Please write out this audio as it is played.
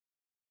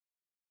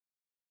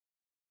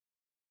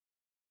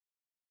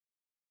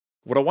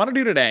What I want to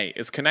do today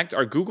is connect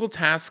our Google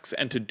Tasks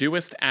and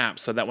Todoist apps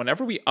so that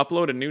whenever we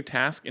upload a new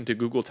task into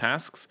Google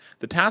Tasks,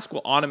 the task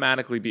will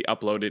automatically be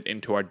uploaded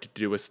into our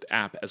Todoist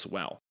app as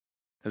well.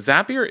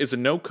 Zapier is a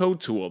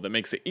no-code tool that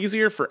makes it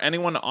easier for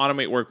anyone to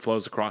automate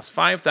workflows across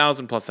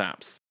 5,000 plus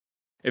apps.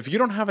 If you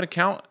don't have an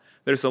account,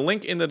 there's a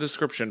link in the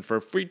description for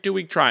a free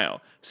 2-week trial,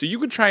 so you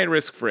can try it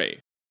risk-free.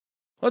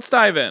 Let's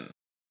dive in.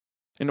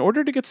 In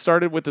order to get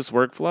started with this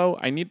workflow,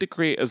 I need to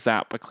create a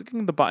Zap by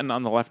clicking the button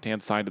on the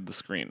left-hand side of the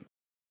screen.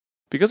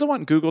 Because I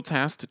want Google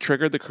Tasks to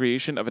trigger the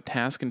creation of a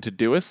task in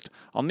Todoist,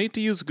 I'll need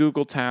to use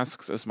Google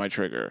Tasks as my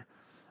trigger.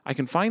 I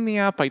can find the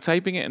app by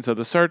typing it into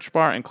the search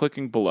bar and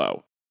clicking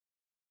below.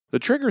 The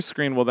trigger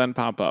screen will then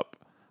pop up.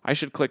 I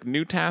should click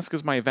New Task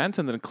as my event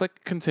and then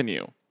click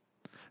Continue.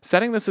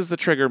 Setting this as the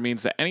trigger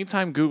means that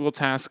anytime Google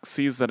Tasks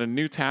sees that a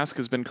new task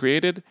has been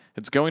created,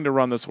 it's going to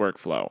run this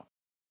workflow.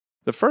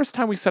 The first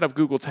time we set up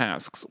Google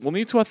Tasks, we'll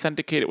need to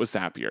authenticate it with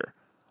Zapier.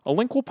 A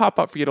link will pop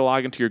up for you to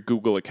log into your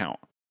Google account.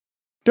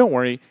 Don't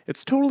worry,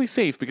 it's totally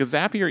safe because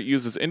Zapier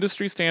uses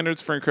industry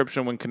standards for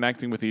encryption when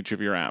connecting with each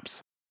of your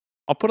apps.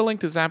 I'll put a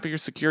link to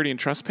Zapier's security and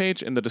trust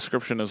page in the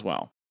description as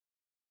well.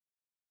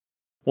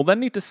 We'll then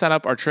need to set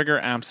up our trigger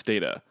app's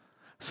data.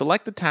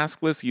 Select the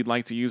task list you'd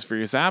like to use for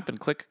your Zap and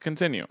click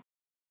Continue.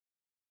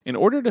 In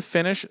order to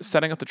finish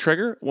setting up the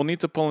trigger, we'll need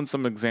to pull in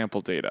some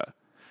example data.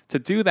 To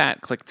do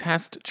that, click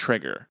Test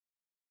Trigger.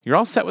 You're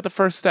all set with the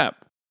first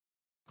step.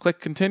 Click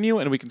Continue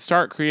and we can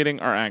start creating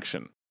our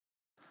action.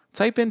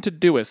 Type in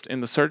Todoist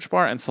in the search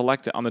bar and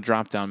select it on the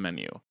drop-down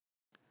menu.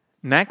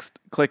 Next,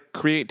 click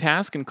Create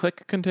Task and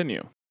click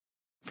Continue.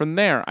 From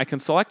there, I can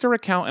select our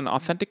account and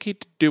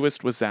authenticate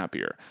Todoist with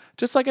Zapier,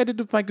 just like I did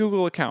with my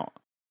Google account.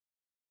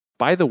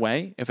 By the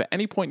way, if at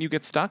any point you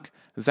get stuck,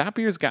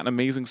 Zapier's got an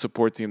amazing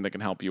support team that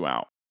can help you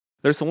out.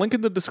 There's a link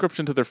in the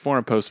description to their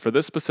forum post for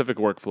this specific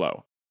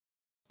workflow.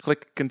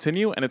 Click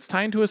Continue and it's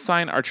time to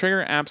assign our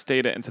trigger app's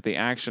data into the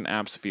Action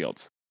Apps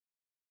fields.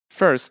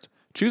 First,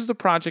 choose the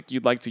project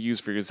you'd like to use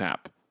for your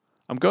Zap.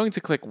 I'm going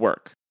to click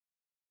Work.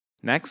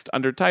 Next,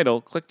 under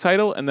Title, click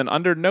Title and then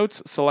under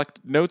Notes, select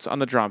Notes on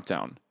the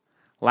dropdown.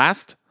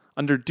 Last,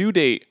 under Due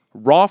Date,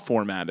 Raw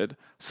Formatted,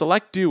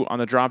 select Due on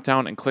the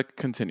dropdown and click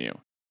Continue.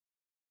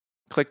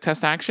 Click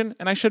Test Action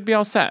and I should be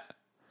all set.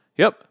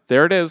 Yep,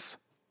 there it is.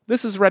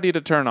 This is ready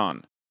to turn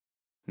on.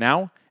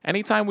 Now,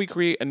 anytime we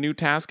create a new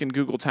task in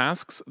Google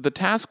Tasks, the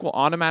task will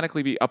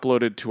automatically be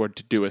uploaded to our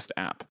Todoist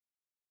app.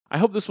 I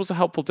hope this was a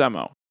helpful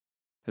demo.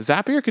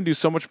 Zapier can do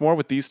so much more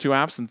with these two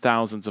apps and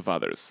thousands of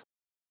others.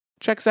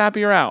 Check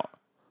Zapier out.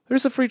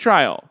 There's a free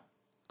trial.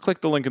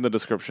 Click the link in the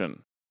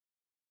description.